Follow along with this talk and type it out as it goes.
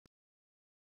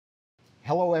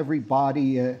Hello,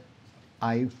 everybody.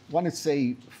 I want to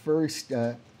say first,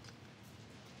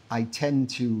 I tend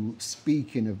to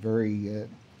speak in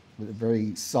with a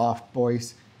very soft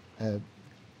voice. Uh,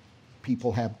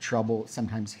 People have trouble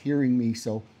sometimes hearing me,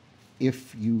 so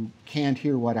if you can't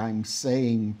hear what I'm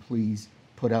saying, please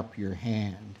put up your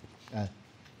hand. Uh,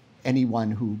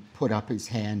 Anyone who put up his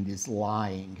hand is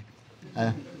lying.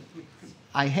 Uh,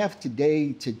 I have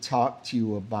today to talk to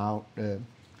you about the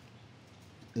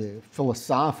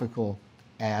philosophical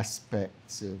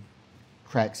aspects of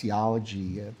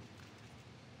praxeology.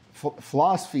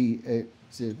 Philosophy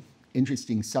is an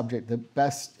interesting subject. The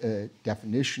best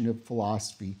definition of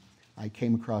philosophy I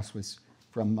came across was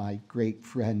from my great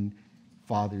friend,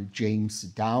 Father James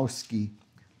Sadowski,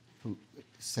 who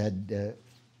said,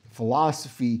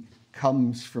 philosophy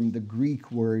comes from the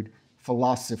Greek word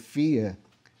philosophia,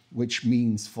 which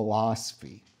means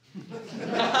philosophy.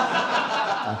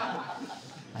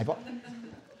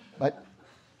 But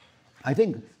I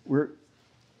think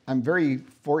I'm very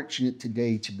fortunate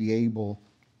today to be able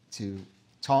to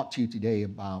talk to you today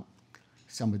about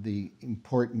some of the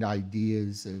important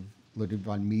ideas of Ludwig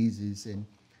von Mises and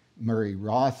Murray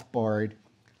Rothbard.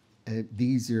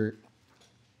 These are,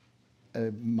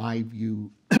 my view,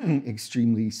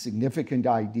 extremely significant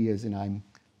ideas, and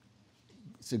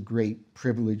it's a great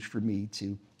privilege for me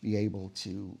to be able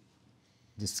to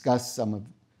discuss some of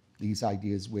these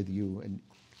ideas with you and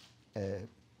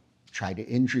try to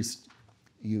interest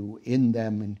you in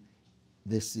them. And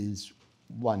this is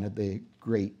one of the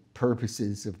great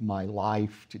purposes of my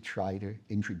life, to try to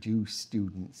introduce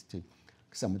students to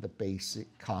some of the basic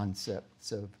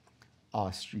concepts of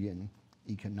Austrian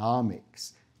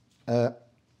economics.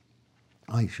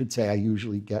 I should say I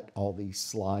usually get all these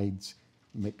slides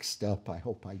mixed up. I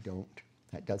hope I don't.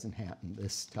 That doesn't happen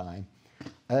this time.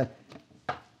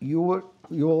 You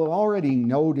will have already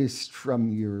noticed from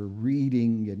your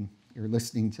reading and your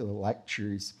listening to the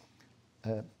lectures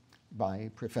by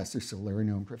Professor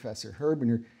Salerno and Professor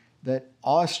Herbener that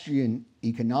Austrian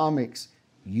economics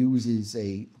uses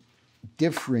a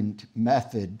different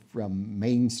method from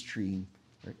mainstream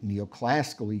or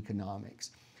neoclassical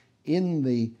economics. In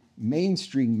the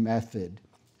mainstream method,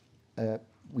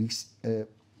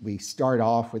 we start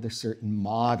off with a certain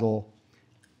model,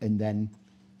 and then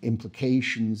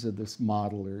implications of this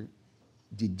model are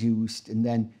deduced, and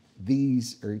then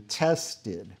these are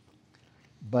tested.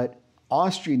 But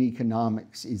Austrian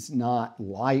economics is not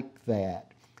like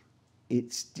that.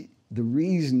 The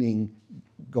reasoning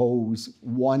goes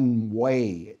one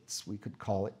way. We could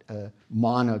call it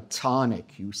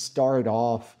monotonic. You start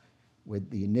off with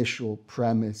the initial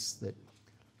premise that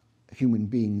human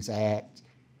beings act,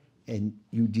 and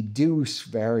you deduce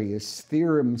various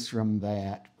theorems from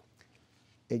that.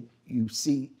 You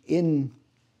see, in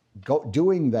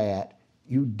doing that,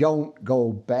 you don't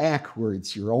go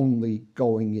backwards. You're only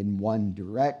going in one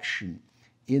direction.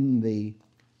 In the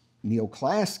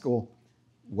neoclassical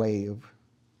way of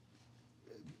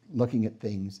looking at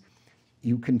things,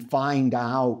 you can find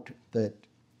out that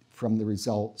from the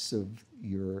results of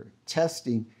your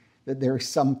testing that there's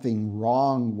something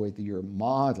wrong with your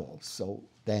model. So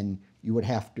then you would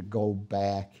have to go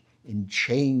back and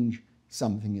change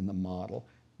something in the model.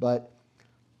 But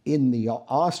in the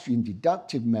Austrian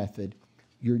deductive method,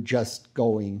 you're just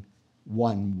going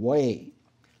one way.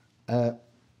 The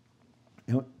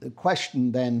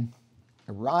question then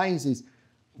arises,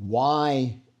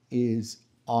 why is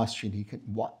Austrian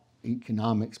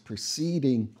economics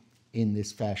proceeding in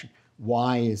this fashion?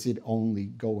 Why is it only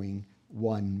going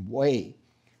one way?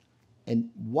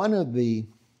 And one of the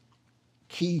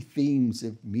key themes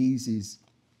of Mises'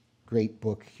 great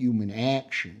book, Human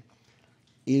Action,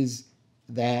 is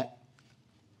that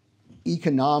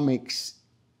economics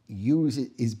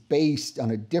is based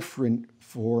on a different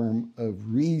form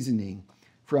of reasoning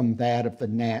from that of the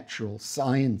natural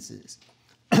sciences.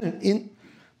 In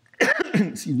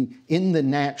the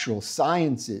natural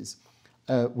sciences,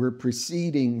 we're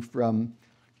proceeding from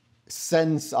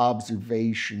sense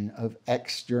observation of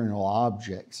external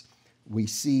objects. We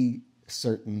see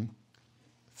certain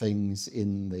things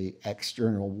in the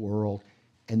external world,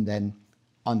 and then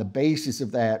on the basis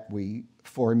of that, we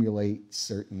formulate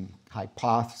certain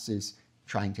hypotheses,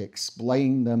 trying to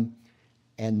explain them,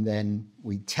 and then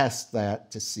we test that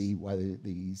to see whether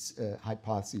these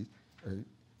hypotheses are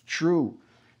true.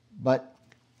 But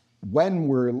when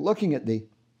we're looking at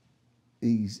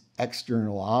these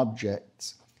external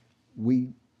objects,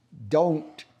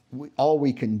 all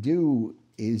we can do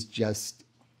is just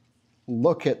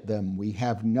look at them. We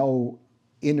have no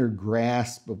inner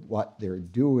grasp of what they're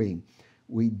doing.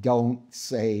 We don't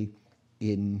say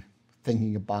in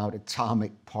thinking about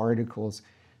atomic particles,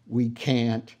 we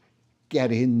can't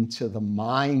get into the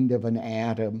mind of an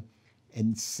atom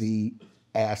and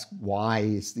ask why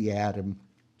is the atom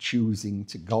choosing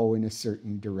to go in a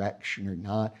certain direction or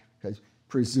not, because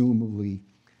presumably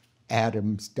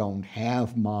atoms don't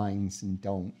have minds and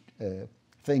don't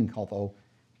think, although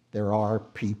there are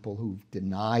people who've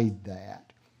denied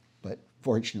that. But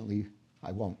fortunately,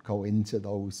 I won't go into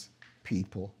those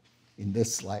people in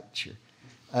this lecture.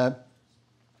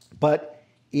 But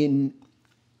in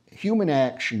human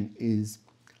action is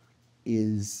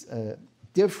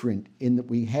different in that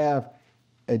we have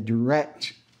a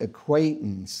direct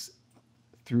acquaintance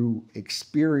through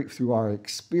our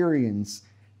experience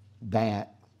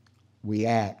that we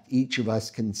act. Each of us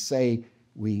can say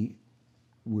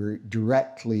we're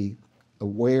directly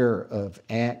aware of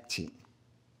acting.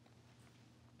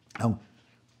 Now,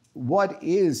 what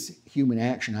is human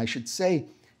action? I should say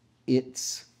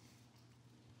if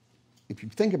you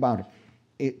think about it,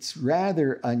 it's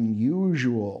rather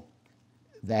unusual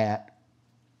that,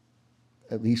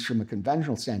 at least from a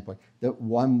conventional standpoint, that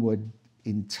one would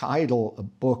entitle a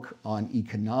book on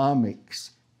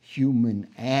economics Human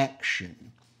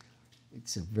Action.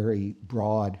 It's a very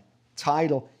broad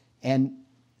title, and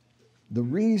the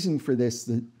reason for this,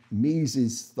 that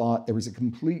Mises thought there was a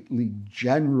completely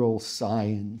general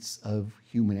science of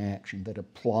human action that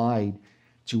applied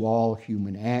to all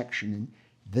human action, and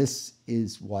this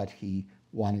is what he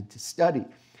wanted to study.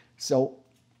 So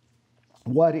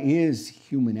what is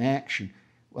human action?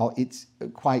 Well, it's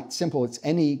quite simple. It's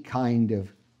any kind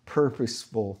of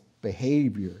purposeful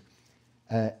behavior,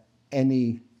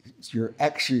 it's your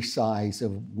exercise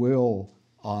of will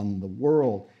on the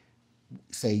world.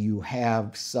 Say you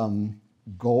have some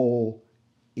goal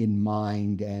in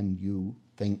mind and you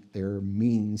think there are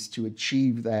means to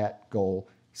achieve that goal,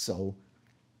 so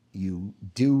you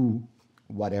do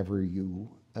whatever you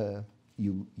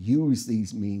use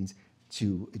these means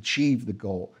to achieve the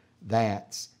goal.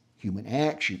 That's human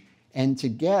action. And to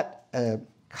get a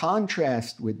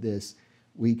contrast with this,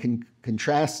 we can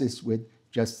contrast this with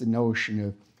just the notion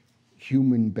of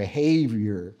human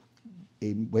behavior,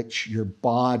 in which your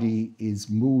body is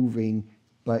moving,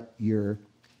 but your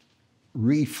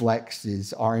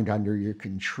reflexes aren't under your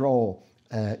control.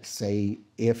 Say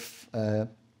if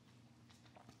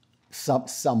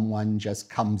someone just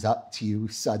comes up to you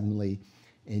suddenly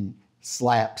and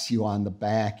slaps you on the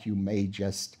back, you may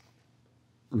just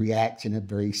react in a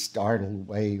very startled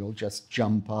way. You'll just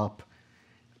jump up.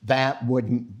 That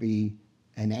wouldn't be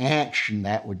an action,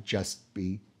 that would just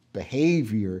be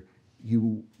behavior.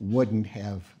 You wouldn't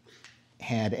have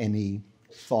had any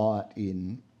thought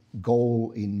in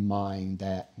goal in mind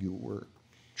that you were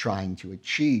trying to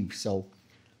achieve. So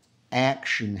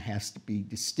action has to be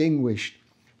distinguished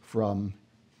from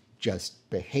just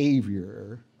behavior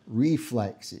or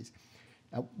reflexes.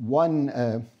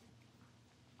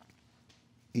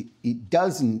 It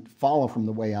doesn't follow from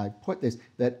the way I put this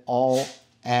that all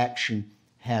action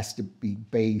has to be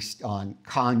based on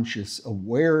conscious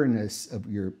awareness of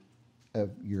your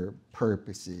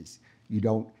purposes.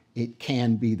 It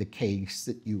can be the case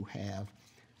that you have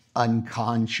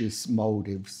unconscious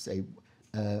motives. Say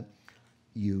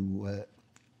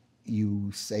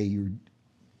you say you're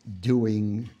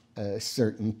doing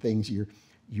certain things. You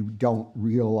don't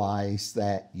realize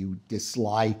that you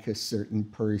dislike a certain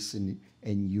person,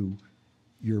 and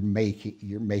you're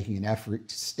making an effort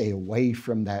to stay away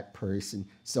from that person.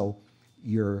 So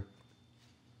you're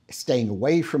staying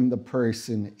away from the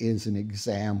person is an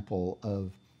example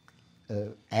of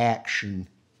action.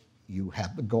 You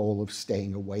have the goal of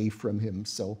staying away from him,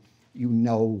 so you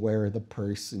know where the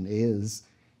person is,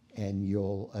 and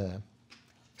you'll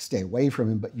stay away from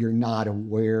him, but you're not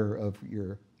aware of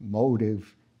your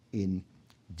motive in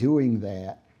doing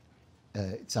that.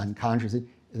 It's unconscious.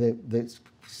 That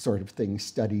sort of thing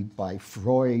studied by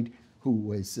Freud, who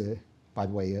was, by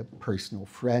the way, a personal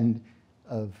friend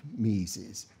of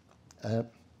Mises.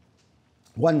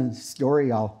 One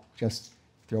story I'll just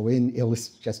throw in,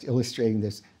 just illustrating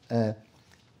this.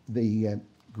 The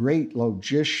great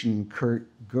logician Kurt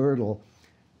Gödel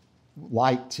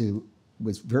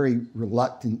was very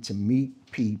reluctant to meet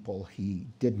people he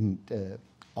didn't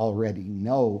already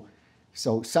know.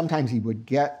 So sometimes he would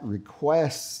get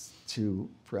requests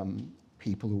from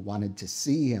people who wanted to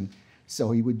see him.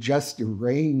 So he would just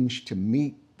arrange to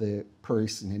meet the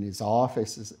person in his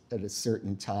office at a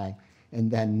certain time and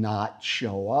then not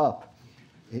show up.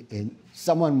 And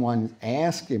someone once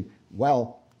asked him,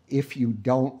 well, if you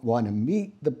don't want to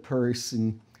meet the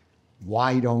person,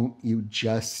 why don't you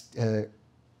just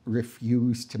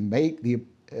refuse to make the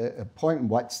appointment?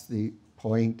 What's the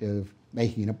point of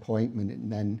making an appointment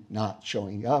and then not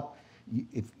showing up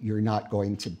if you're not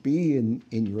going to be in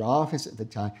your office at the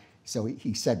time. So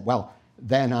he said, well,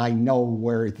 then I know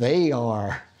where they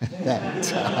are at that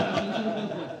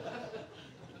time.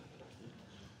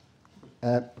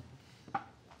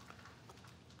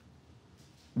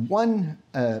 One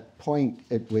point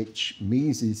at which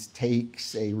Mises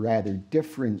takes a rather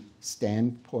different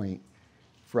standpoint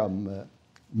from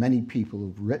many people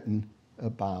who've written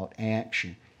about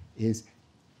action is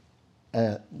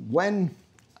as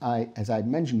I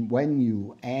mentioned, when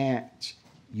you act,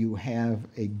 you have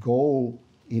a goal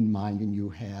in mind and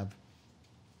you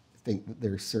think that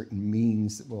there are certain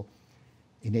means that will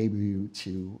enable you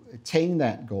to attain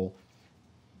that goal.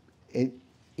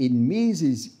 In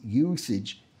Mises'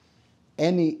 usage,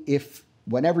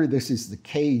 whenever this is the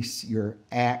case, your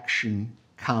action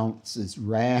counts as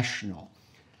rational.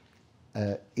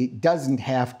 It doesn't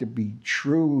have to be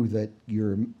true that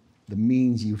the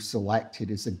means you've selected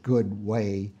is a good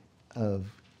way of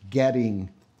getting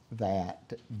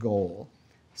that goal.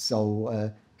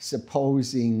 So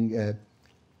supposing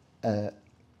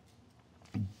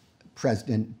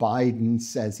President Biden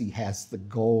says he has the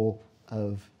goal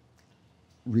of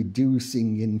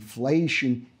reducing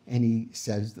inflation, and he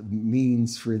says the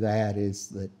means for that is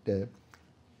that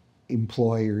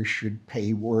employers should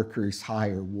pay workers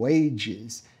higher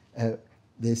wages.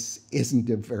 This isn't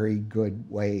a very good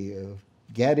way of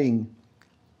getting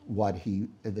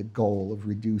the goal of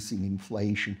reducing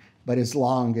inflation. But as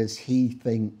long as he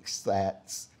thinks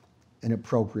that's an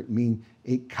appropriate mean,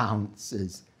 it counts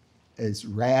as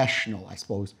rational. I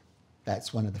suppose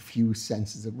that's one of the few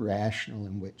senses of rational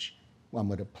in which one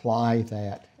would apply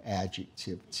that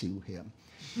adjective to him.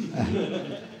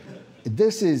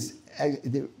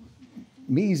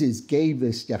 Mises gave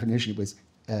this definition. It was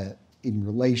in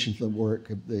relation to the work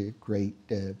of the great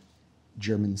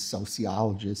German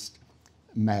sociologist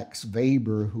Max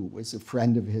Weber, who was a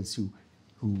friend of his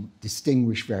who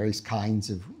distinguished various kinds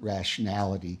of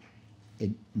rationality.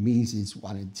 And Mises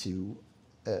wanted to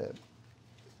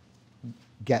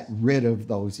get rid of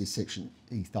those distinctions.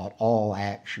 He thought all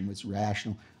action was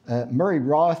rational. Murray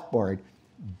Rothbard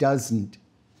doesn't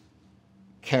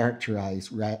characterize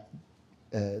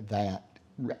that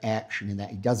action in that.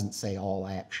 He doesn't say all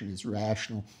action is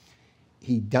rational.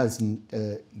 He doesn't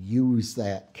use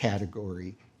that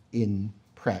category in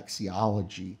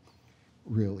praxeology,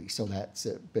 really. So that's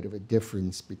a bit of a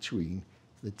difference between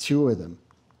the two of them.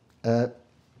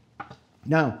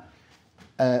 Now,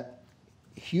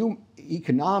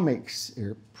 economics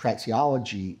or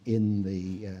praxeology in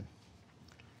the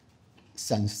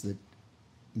sense that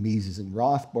Mises and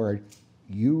Rothbard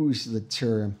use the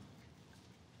term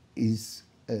is,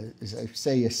 as I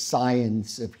say, a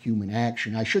science of human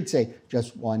action. I should say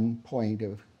just one point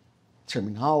of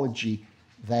terminology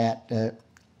that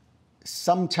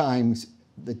sometimes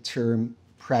the term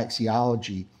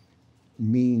praxeology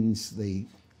means the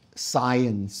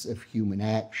science of human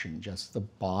action, just the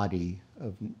body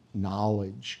of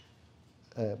knowledge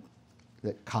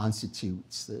that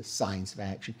constitutes the science of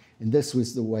action. And this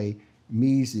was the way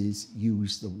Mises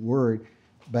used the word,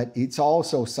 but it's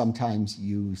also sometimes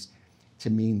used to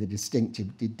mean the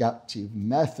distinctive deductive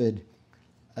method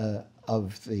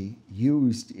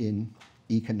used in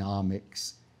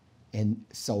economics. And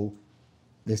so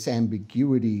this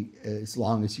ambiguity, as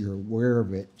long as you're aware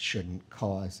of it, shouldn't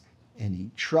cause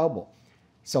any trouble.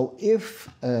 So if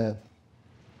there's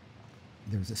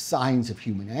a science of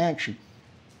human action,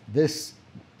 this,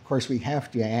 of course, we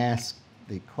have to ask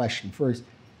the question first,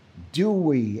 do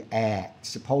we act?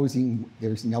 Supposing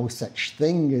there's no such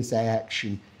thing as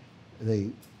action, the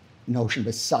notion of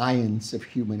a science of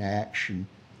human action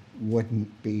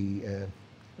wouldn't be a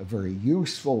very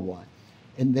useful one.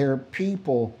 And there are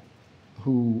people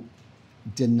who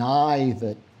deny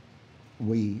that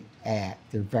we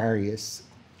act. There are various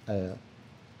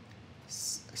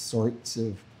sorts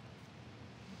of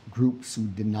groups who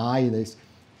deny this.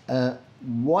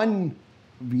 One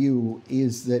view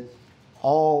is that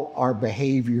all our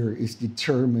behavior is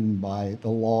determined by the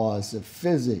laws of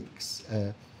physics,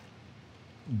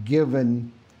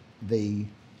 given the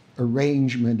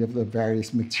arrangement of the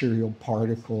various material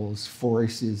particles,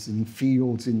 forces, and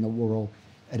fields in the world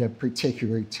at a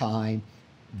particular time.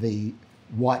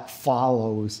 What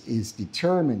follows is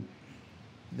determined.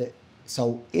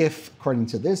 So if, according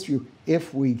to this view,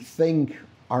 if we think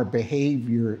our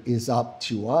behavior is up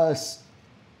to us,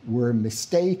 we're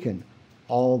mistaken.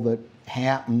 All that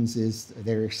happens is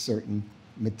there are certain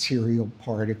material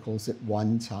particles at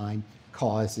one time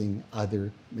causing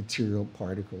other material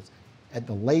particles at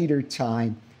the later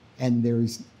time, and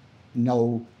there's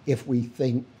know if we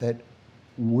think that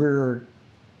we're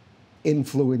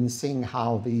influencing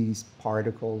how these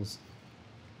particles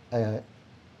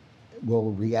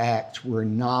will react. We're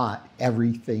not.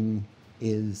 Everything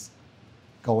is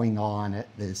going on at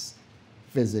this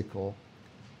physical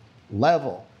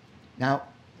level. Now,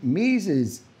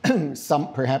 Mises,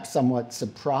 perhaps somewhat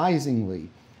surprisingly,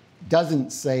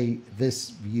 doesn't say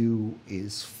this view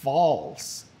is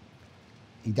false.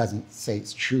 He doesn't say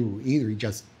it's true either. He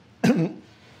just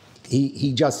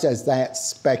he just says that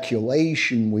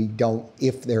speculation. We don't,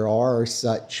 if there are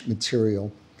such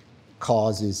material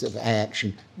causes of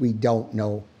action, we don't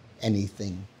know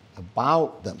anything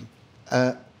about them.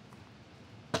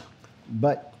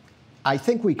 But I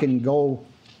think we can go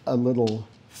a little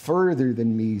further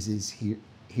than Mises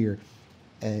here.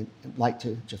 I'd like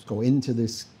to just go into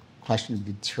this question of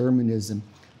determinism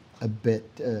a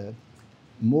bit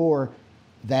more,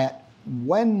 that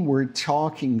when we're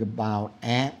talking about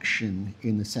action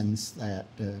in the sense that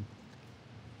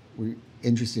we're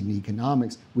interested in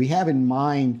economics, we have in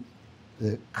mind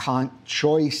the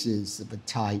choices of the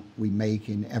type we make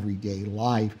in everyday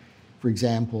life. For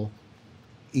example,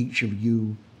 each of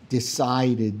you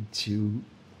decided to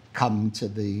come to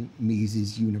the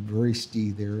Mises University.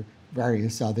 There are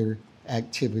various other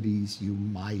activities you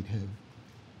might have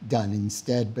done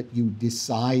instead, but you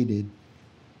decided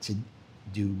to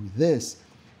do this.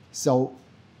 So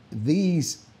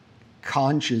these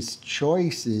conscious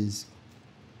choices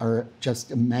are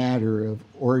just a matter of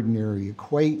ordinary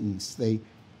acquaintance.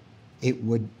 It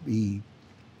would be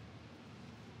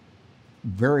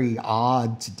very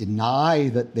odd to deny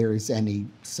that there is any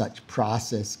such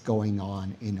process going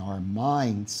on in our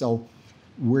mind. So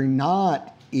we're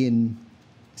not, in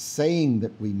saying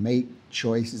that we make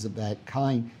choices of that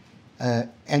kind,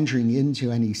 entering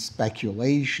into any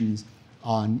speculations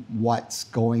on what's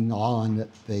going on at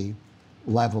the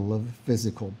level of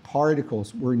physical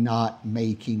particles. We're not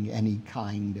making any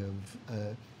kind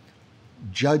of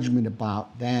judgment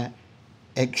about that,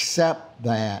 except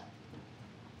that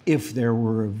if there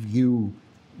were a view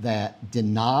that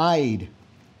denied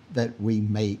that we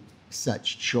make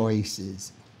such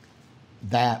choices,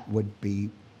 that would be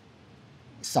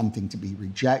something to be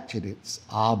rejected. It's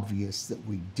obvious that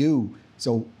we do.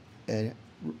 So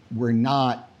we're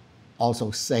not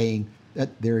also saying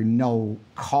that there are no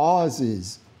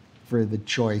causes for the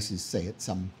choices, say at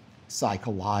some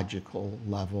psychological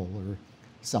level or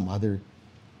some other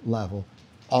level.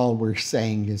 All we're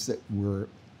saying is that we're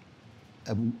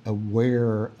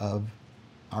aware of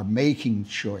our making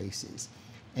choices.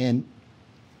 And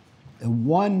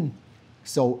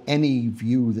so any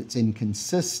view that's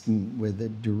inconsistent with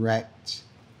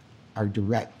our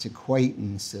direct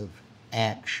acquaintance of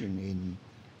action in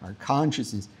our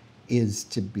consciousness is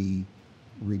to be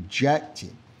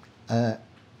rejected. A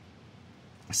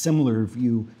similar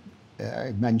view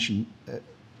I mentioned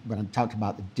when I talked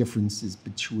about the differences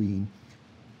between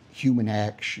human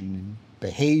action and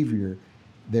behavior.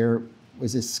 There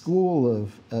was a school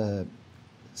of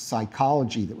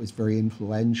psychology that was very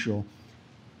influential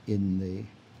in the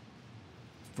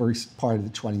first part of the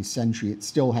 20th century. It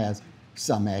still has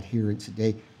some adherents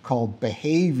today, called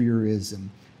behaviorism,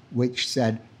 which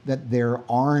said that there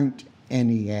aren't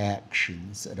any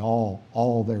actions at all.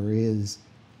 All there is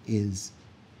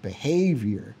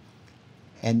behavior.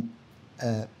 And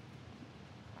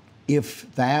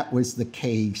if that was the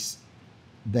case,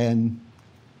 then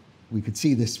we could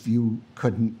see this view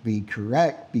couldn't be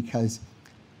correct, because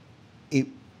the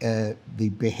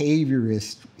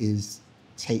behaviorist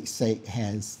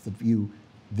has the view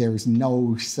there's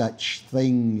no such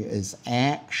thing as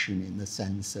action in the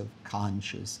sense of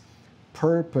conscious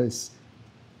purpose.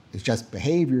 It's just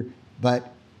behavior.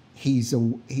 But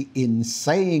in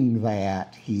saying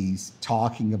that, he's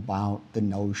talking about the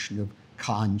notion of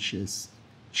conscious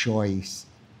choice,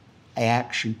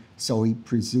 action. So he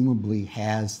presumably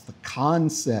has the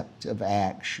concept of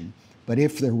action. But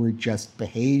if there were just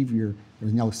behavior,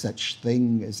 there's no such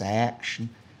thing as action,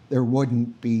 there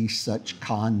wouldn't be such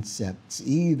concepts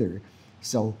either.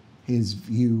 So his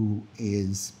view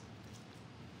is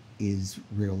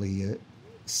really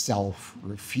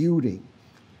self-refuting.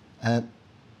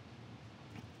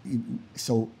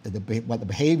 So what the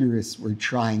behaviorists were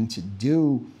trying to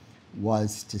do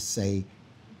was to say,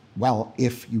 well,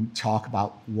 if you talk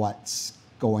about what's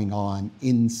going on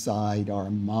inside our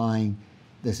mind,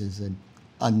 this is an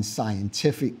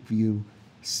unscientific view.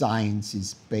 Science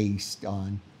is based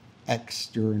on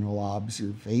external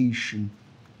observation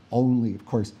only. Of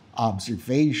course,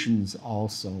 observations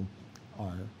also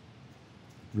are,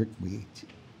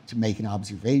 to make an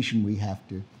observation, we have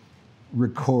to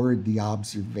record the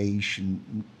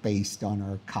observation based on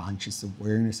our conscious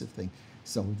awareness of things.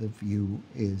 So the view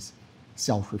is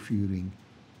self-refuting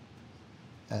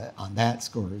on that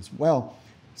score as well.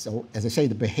 So as I say,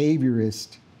 the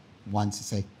behaviorist wants to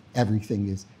say everything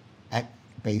is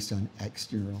based on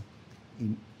external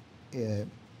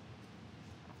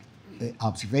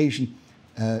observation.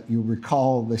 You'll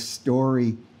recall the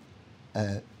story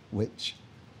which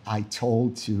I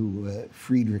told to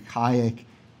Friedrich Hayek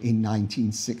in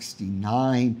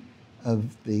 1969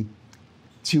 of the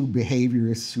two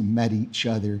behaviorists who met each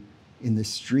other in the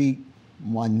street.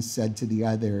 One said to the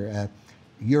other,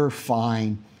 "You're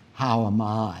fine, how am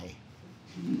I?"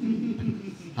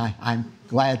 I'm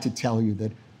glad to tell you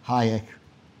that Hayek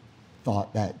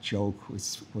thought that joke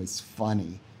was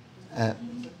funny.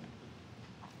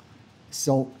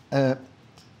 So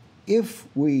if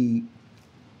we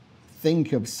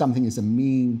think of something as a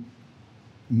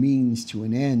means to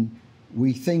an end,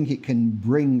 we think it can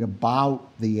bring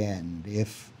about the end.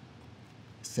 If,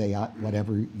 say,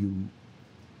 whatever you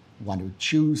want to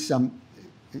choose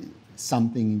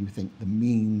something and you think the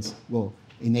means will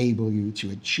enable you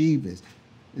to achieve this.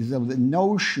 So the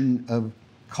notion of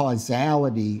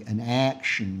causality and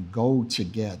action go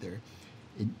together.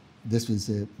 This was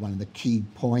one of the key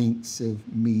points of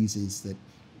Mises, that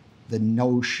the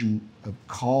notion of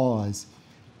cause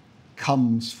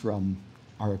comes from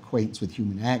our acquaintance with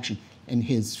human action. And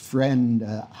his friend,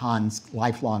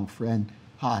 lifelong friend,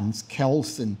 Hans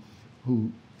Kelsen,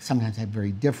 who sometimes had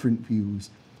very different views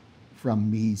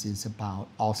from Mises about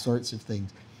all sorts of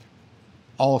things,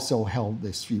 also held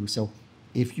this view. So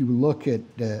if you look at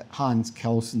Hans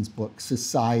Kelsen's book,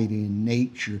 Society and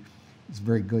Nature, it's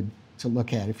very good to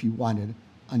look at if you want an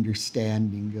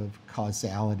understanding of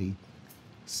causality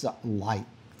like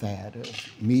that of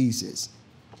Mises.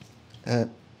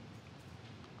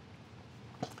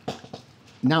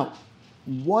 Now,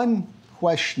 one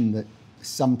question that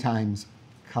sometimes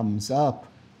comes up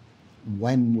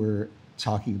when we're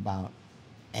talking about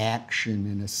action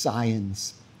in a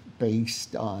science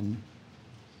based on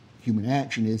human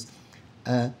action is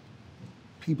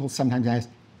people sometimes ask,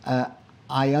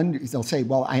 they'll say,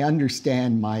 well, I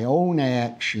understand my own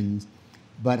actions,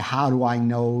 but how do I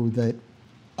know that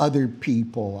other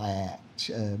people act?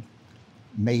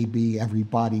 Maybe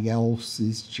everybody else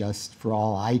is just, for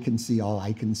all I can see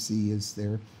is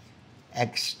their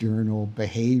external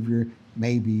behavior.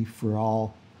 Maybe for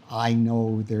all I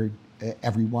know,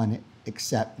 everyone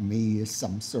except me is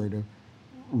some sort of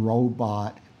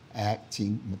robot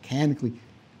acting mechanically.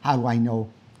 How do I know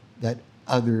that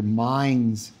other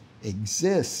minds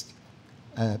exist?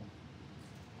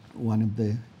 One of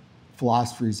the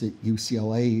philosophers at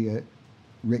UCLA,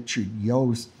 Richard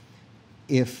Yost,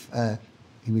 when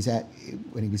he was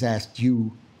asked, do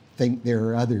you think there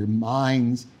are other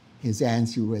minds? His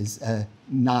answer was,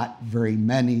 not very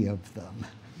many of them.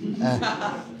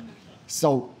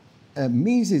 So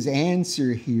Mises'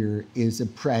 answer here is a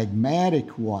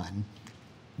pragmatic one,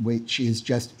 which is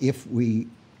just if we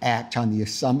act on the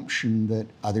assumption that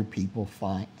other people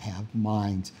have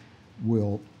minds,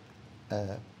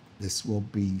 this will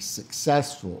be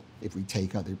successful if we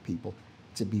take other people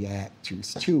to be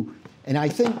actors too. And I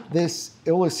think this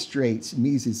illustrates,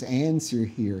 Mises' answer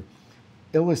here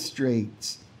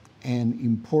illustrates an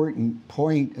important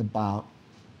point about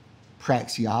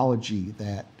praxeology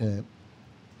that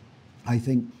I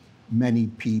think many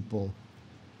people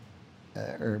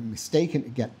are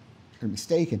mistaken.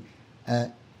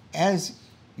 As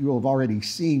you will have already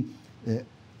seen,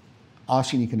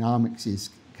 Austrian economics is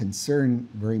concerned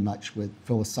very much with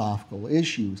philosophical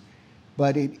issues,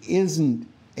 but it isn't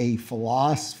a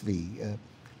philosophy.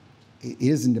 It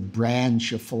isn't a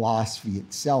branch of philosophy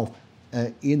itself.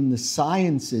 In the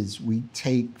sciences, we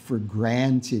take for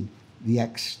granted the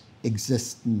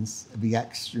existence of the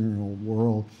external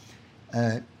world.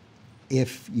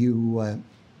 If you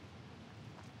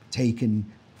taken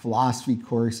philosophy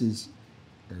courses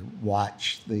or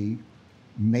watch The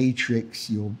Matrix,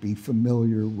 you'll be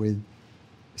familiar with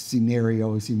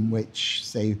scenarios in which,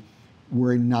 say,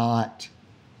 we're not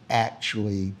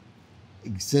actually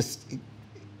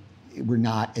we're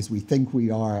not, as we think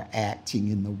we are, acting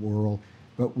in the world,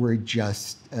 but we're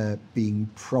just being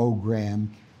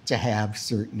programmed to have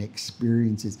certain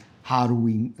experiences. How do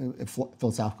we, a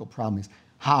philosophical problem is,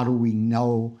 how do we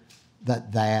know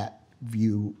that that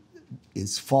view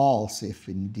is false, if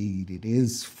indeed it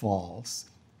is false,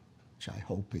 which I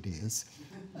hope it is?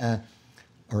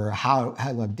 Or how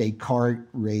Descartes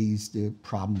raised a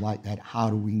problem like that. How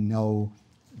do we know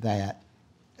that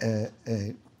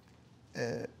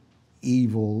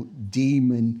evil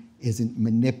demon isn't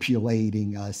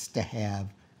manipulating us to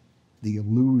have the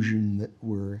illusion that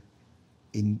we're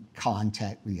in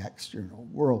contact with the external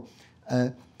world.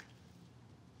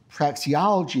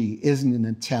 Praxeology isn't an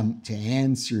attempt to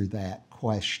answer that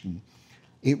question.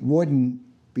 It wouldn't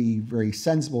be very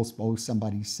sensible, suppose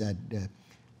somebody said,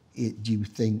 do you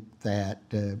think that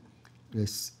the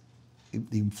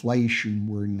inflation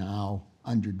we're now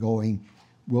undergoing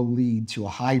will lead to a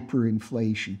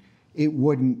hyperinflation? It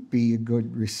wouldn't be a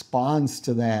good response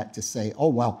to that to say, oh,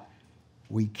 well,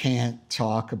 we can't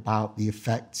talk about the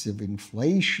effects of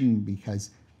inflation because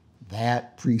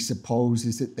that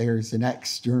presupposes that there's an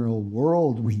external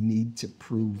world. We need to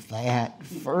prove that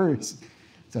first.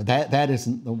 So that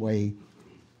isn't the way,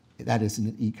 that isn't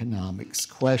an economics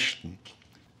question.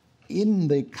 In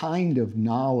the kind of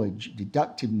knowledge,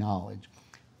 deductive knowledge,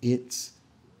 it's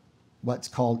what's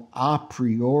called a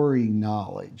priori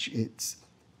knowledge. It's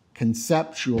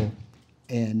conceptual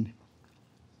and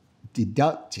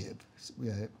deductive.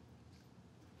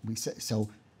 So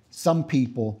some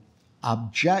people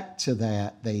object to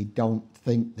that. They don't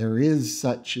think there is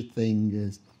such a thing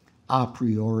as a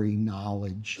priori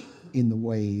knowledge in the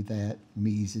way that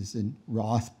Mises and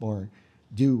Rothbard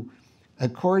do.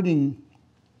 According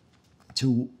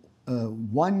to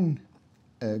one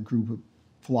group of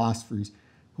philosophers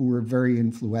who were very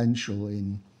influential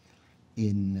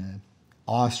in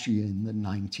Austria in the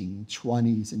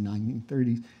 1920s and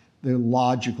 1930s, the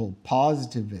logical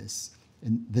positivists,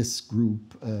 and this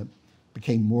group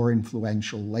became more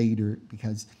influential later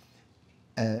because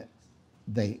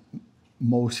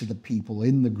most of the people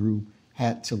in the group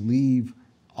had to leave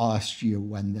Austria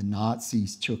when the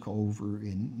Nazis took over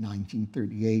in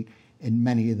 1938, and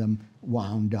many of them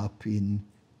wound up in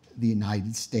the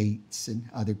United States and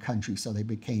other countries, so they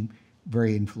became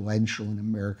very influential in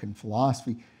American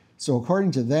philosophy. So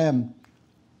according to them,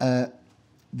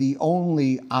 the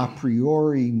only a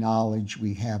priori knowledge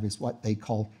we have is what they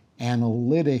call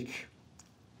analytic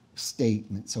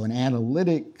statement. So an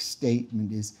analytic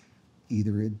statement is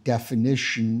either a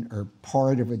definition or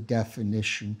part of a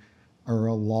definition or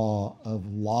a law of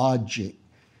logic.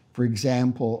 For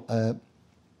example,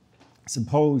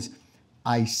 suppose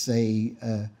I say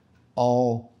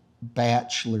all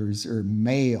bachelors are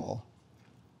male.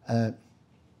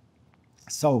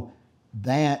 So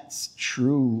that's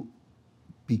true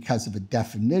because of a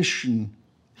definition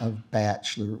of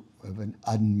bachelor of an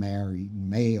unmarried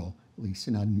male, at least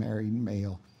an unmarried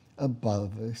male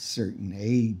above a certain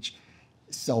age.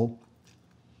 So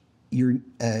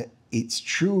it's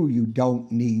true you don't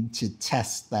need to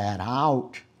test that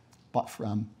out, but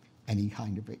from any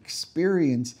kind of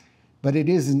experience, but it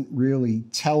isn't really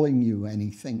telling you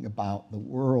anything about the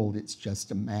world. It's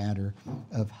just a matter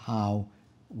of how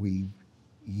we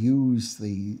use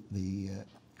the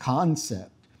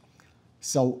concept.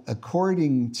 So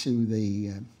according to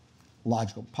the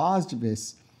logical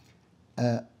positivists,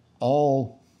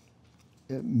 all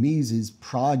Mises'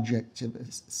 project of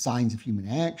signs of human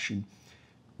action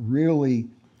really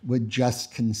would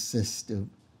just consist of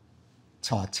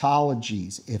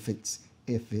tautologies if it's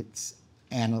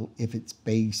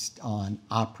based on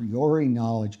a priori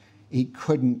knowledge. It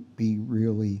couldn't be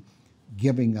really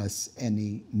giving us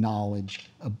any knowledge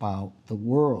about the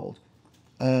world.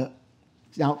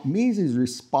 Now, Mises'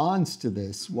 response to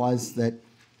this was that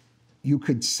you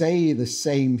could say the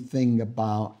same thing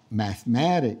about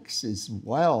mathematics as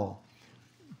well,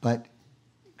 but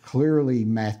clearly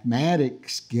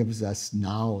mathematics gives us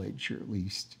knowledge, or at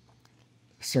least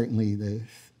certainly the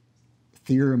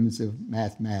theorems of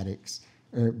mathematics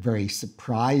are very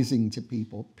surprising to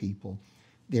people.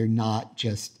 They're not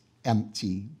just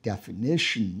empty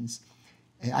definitions.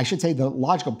 I should say the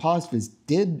logical positivists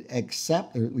did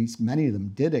accept, or at least many of them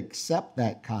did accept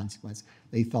that consequence.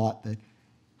 They thought that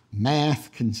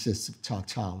math consists of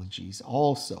tautologies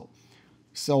also.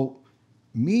 So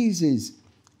Mises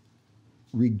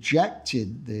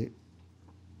rejected the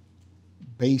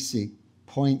basic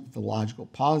point the logical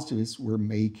positivists were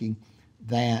making,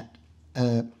 that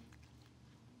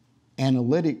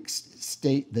analytic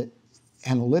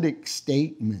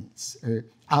statements, or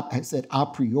I said a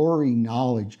priori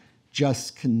knowledge,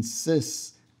 just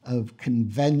consists of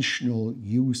conventional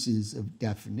uses of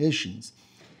definitions.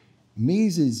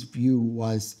 Mises' view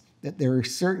was that there are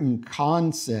certain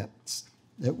concepts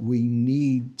that we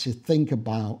need to think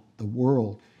about the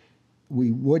world.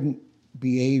 We wouldn't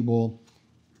be able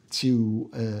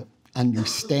to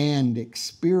understand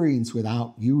experience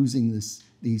without using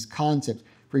these concepts.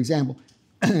 For example,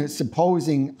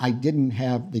 supposing I didn't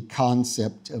have the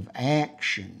concept of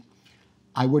action,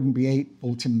 I wouldn't be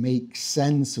able to make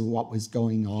sense of what was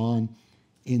going on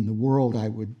in the world. I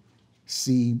would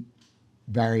see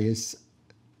various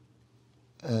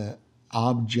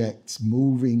objects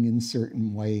moving in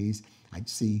certain ways. I'd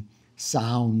see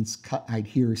sounds, I'd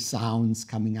hear sounds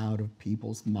coming out of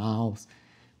people's mouths.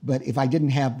 But if I didn't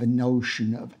have the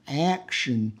notion of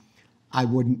action, I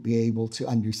wouldn't be able to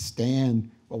understand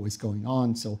what was going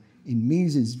on. So in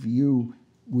Mises' view,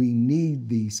 we need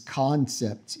these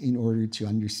concepts in order to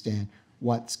understand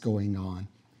what's going on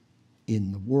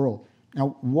in the world.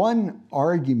 Now, one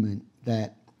argument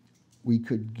that we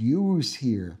could use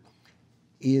here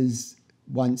is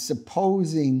one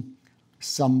supposing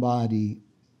somebody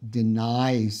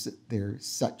denies that there's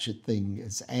such a thing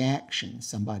as action.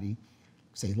 Somebody,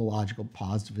 say the logical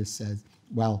positivist, says,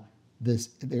 well, this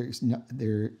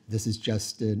is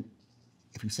just an,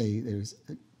 if you say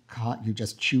you're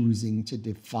just choosing to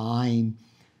define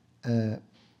a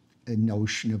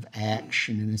notion of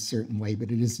action in a certain way,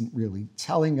 but it isn't really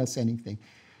telling us anything.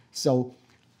 So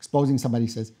supposing somebody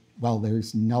says, well,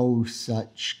 there's no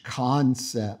such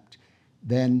concept,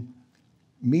 then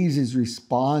Mises'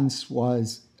 response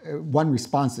was, one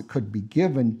response that could be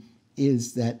given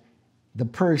is that the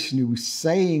person who's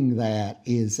saying that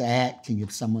is acting.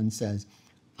 If someone says,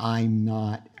 I'm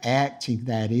not acting,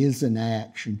 that is an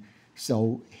action.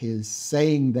 So his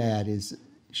saying that is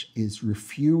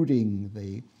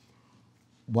refuting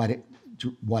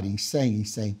what he's saying.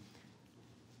 He's saying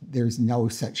there's no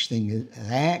such thing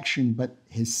as action, but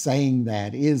his saying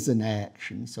that is an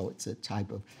action. So it's a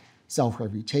type of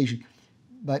self-refutation.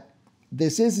 But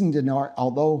this isn't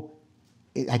although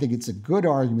I think it's a good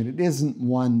argument, it isn't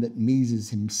one that Mises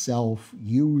himself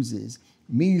uses.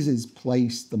 Mises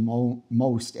placed the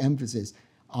most emphasis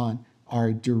on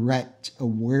our direct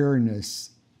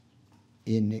awareness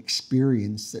in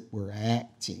experience that we're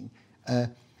acting.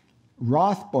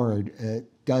 Rothbard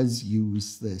does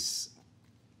use this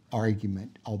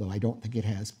argument, although I don't think it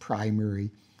has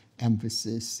primary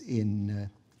emphasis in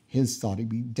his thought. He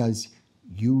does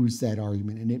use that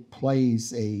argument, and it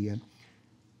plays a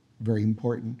very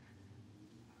important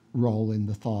role in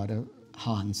the thought of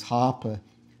Hans Hoppe.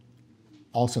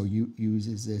 Also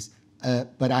uses this.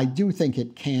 But I do think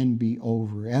it can be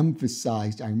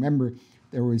overemphasized. I remember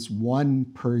there was one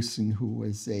person who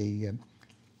was a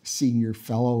senior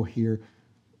fellow here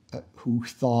who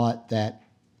thought that,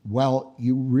 well,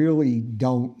 you really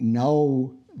don't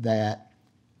know that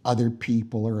other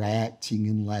people are acting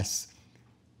unless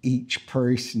each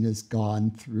person has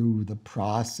gone through the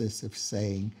process of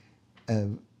saying,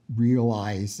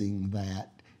 realizing that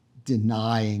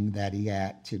denying that he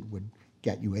acted would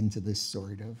get you into this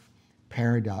sort of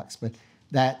paradox. But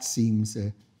that seems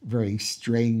a very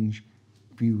strange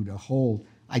view to hold.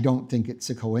 I don't think it's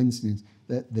a coincidence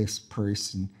that this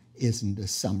person isn't a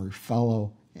summer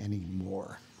fellow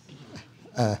anymore.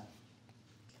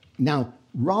 Now,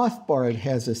 Rothbard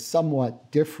has a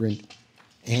somewhat different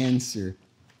answer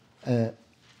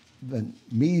than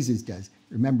Mises does.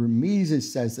 Remember, Mises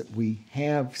says that we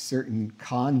have certain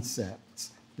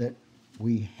concepts, that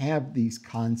we have these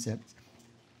concepts,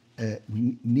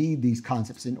 we need these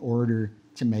concepts in order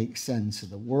to make sense of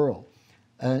the world.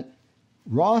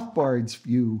 Rothbard's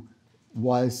view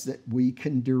was that we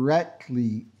can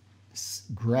directly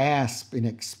grasp and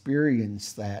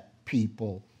experience that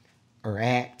people are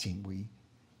acting.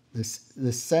 The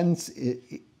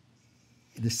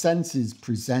senses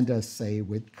present us, say,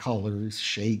 with colors,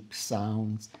 shapes,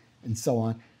 sounds, and so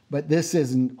on. But this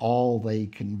isn't all they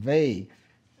convey.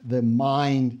 The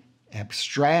mind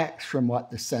abstracts from what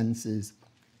the senses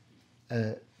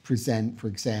present. For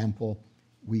example,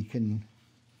 we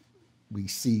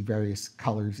see various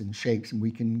colors and shapes, and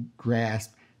we can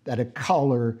grasp that a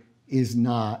color is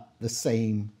not the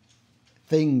same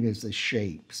thing as a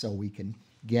shape. So we can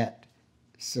get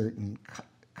certain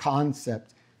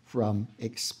concepts from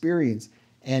experience.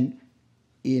 And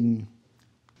in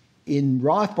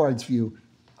Rothbard's view,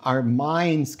 our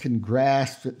minds can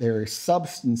grasp that there are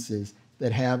substances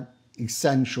that have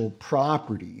essential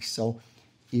properties. So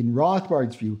in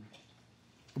Rothbard's view,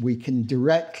 we can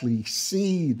directly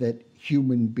see that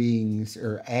human beings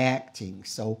are acting.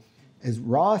 So as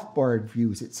Rothbard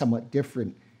views it, somewhat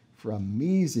different from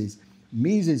Mises.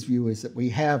 Mises' view is that we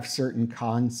have certain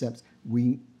concepts.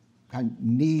 We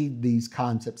need these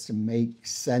concepts to make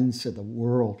sense of the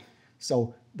world.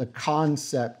 So the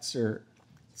concepts are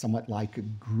somewhat like a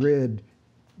grid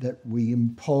that we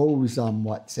impose on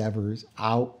whatever's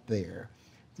out there.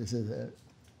 This is a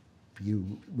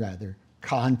view, rather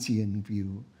Kantian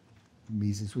view.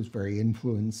 Mises was very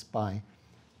influenced by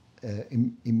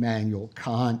Immanuel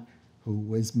Kant, who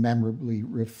was memorably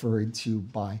referred to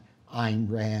by Ayn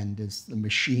Rand as the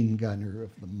machine gunner of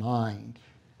the mind.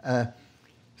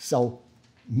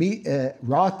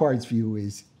 Rothbard's view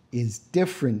is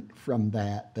different from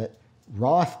that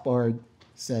Rothbard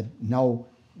said, no,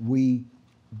 we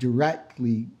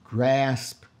directly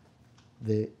grasp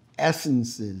the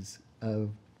essences of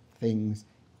things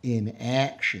in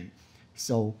action.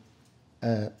 So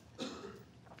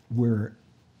we're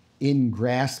in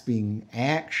grasping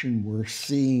action, we're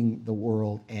seeing the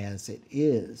world as it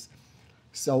is.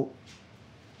 So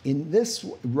in this,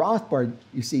 Rothbard,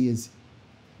 you see, is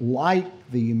like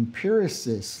the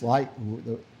empiricists, like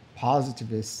the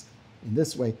positivists in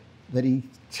this way, that he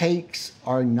takes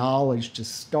our knowledge to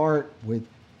start with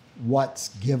what's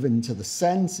given to the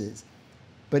senses,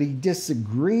 but he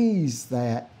disagrees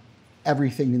that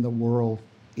everything in the world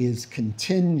is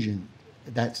contingent.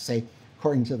 That's, say,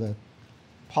 according to the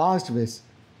positivists,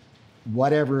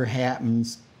 whatever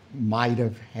happens might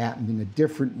have happened in a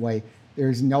different way.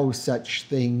 There's no such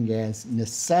thing as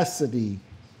necessity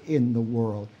in the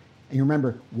world. And you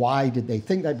remember, why did they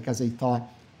think that? Because they thought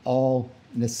all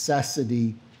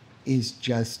necessity is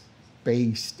just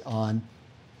based on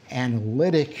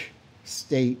analytic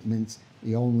statements.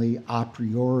 The only a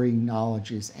priori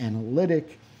knowledge is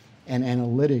analytic, and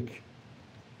analytic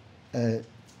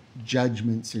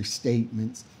judgments or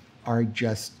statements are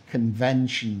just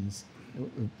conventions,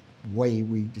 the way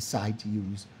we decide to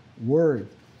use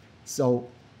words. So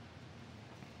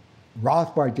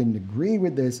Rothbard didn't agree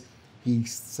with this. He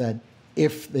said,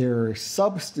 if there are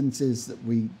substances that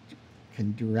we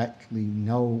can directly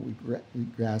know, we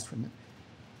grasp from it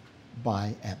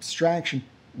by abstraction,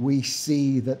 we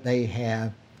see that they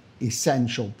have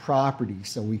essential properties,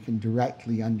 so we can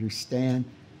directly understand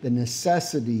the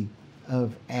necessity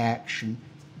of action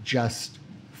just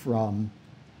from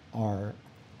our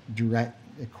direct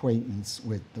acquaintance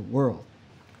with the world.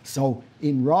 So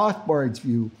in Rothbard's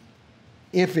view,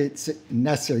 if it's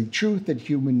necessary truth that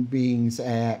human beings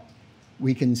act,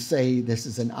 we can say this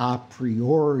is an a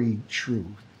priori truth.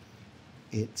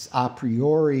 It's a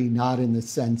priori, not in the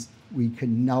sense we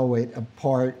can know it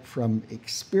apart from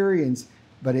experience,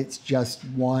 but it's just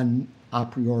one a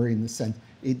priori in the sense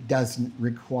it doesn't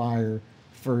require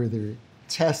further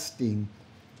testing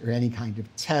or any kind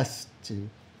of test to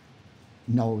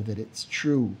know that it's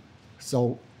true.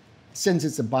 So since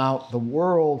it's about the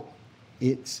world,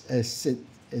 it's a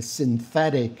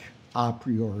synthetic a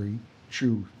priori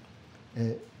truth.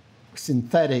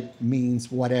 Synthetic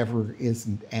means whatever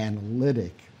isn't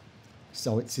analytic.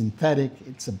 So it's synthetic,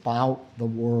 it's about the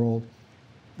world,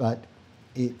 but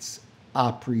it's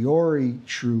a priori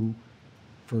true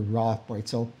for Rothbard.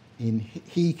 So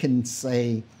he can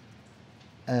say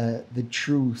the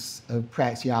truths of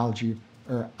praxeology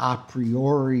are a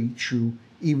priori true,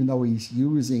 even though he's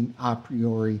using a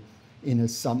priori in a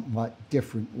somewhat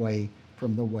different way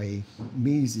from the way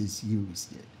Mises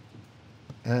used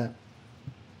it.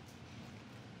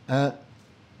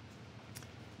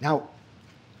 Now,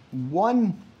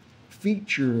 one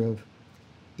feature of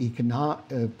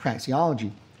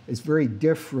praxeology is very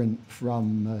different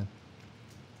from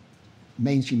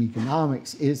mainstream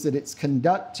economics, is that it's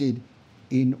conducted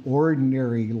in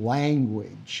ordinary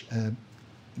language.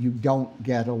 You don't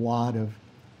get a lot of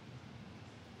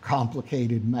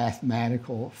complicated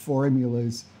mathematical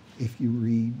formulas if you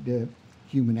read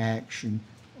Human Action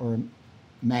or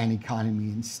Man, Economy,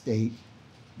 and State.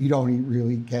 You don't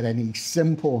really get any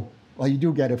simple, well, you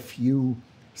do get a few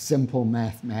simple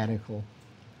mathematical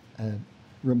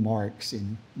remarks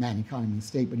in Man, Economy, and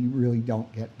State, but you really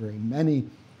don't get very many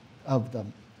of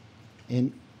them.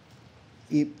 And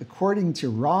according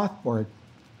to Rothbard,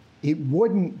 it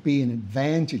wouldn't be an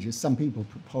advantage, as some people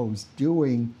propose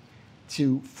doing,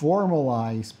 to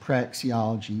formalize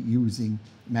praxeology using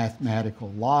mathematical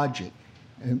logic.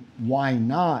 Why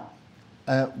not?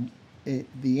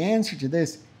 The answer to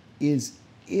this is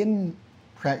in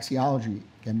praxeology,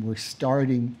 again, we're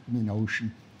starting from the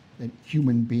notion that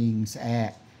human beings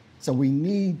act. So we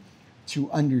need to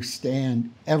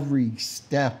understand every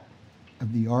step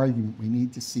of the argument. We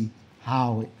need to see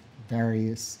how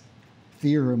various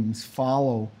theorems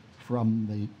follow from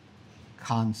the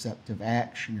concept of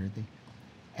action or the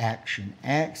action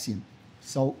axiom.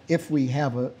 So if we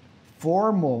have a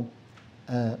formal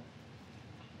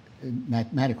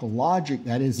mathematical logic,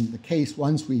 that isn't the case.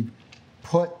 Once we've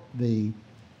put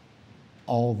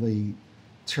all the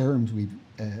terms, we've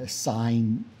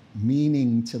assigned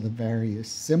meaning to the various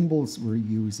symbols we're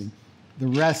using, the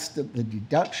rest of the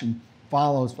deduction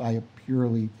follows by a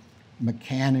purely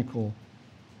mechanical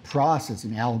process,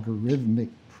 an algorithmic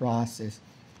process.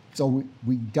 So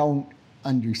we don't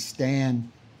understand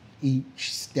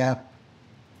each step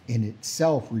in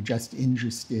itself. We're just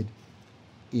interested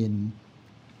in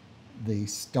the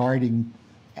starting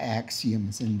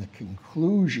axioms and the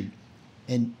conclusion.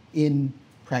 And in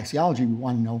praxeology, we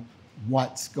want to know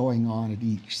what's going on at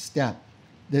each step.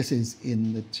 This is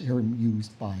in the term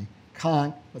used by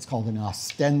Kant, what's called an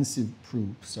ostensive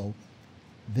proof. So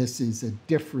this is a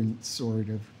different sort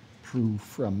of proof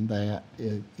from that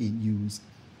used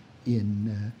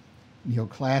in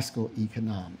neoclassical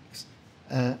economics.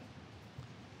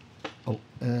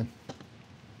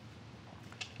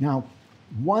 Now,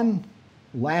 one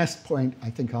last point I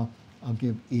think I'll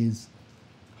give is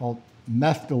called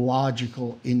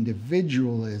methodological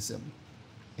individualism.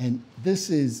 And this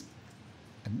is,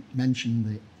 I mentioned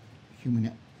the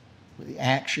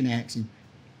action axiom,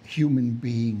 human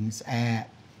beings act.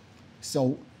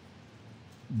 So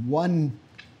one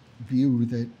view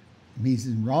that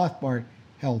Mises and Rothbard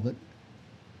held, that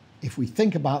if we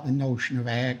think about the notion of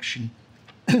action,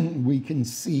 we can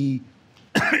see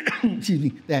excuse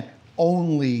me, that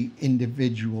only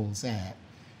individuals act.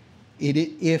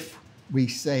 If we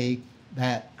say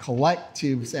that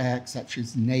collectives act, such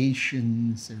as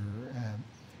nations or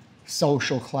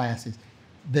social classes,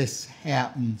 this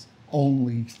happens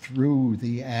only through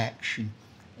the action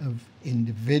of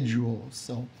individuals.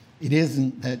 So it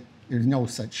isn't that there's no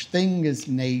such thing as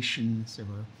nations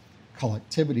or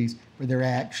collectivities, where their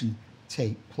actions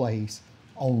take place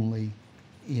only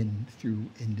through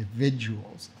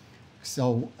individuals.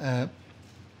 So I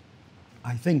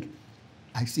think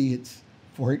I see it's,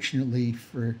 fortunately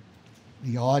for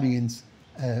the audience,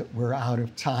 we're out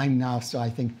of time now, so I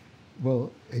think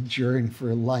we'll adjourn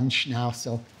for lunch now,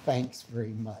 so thanks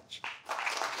very much.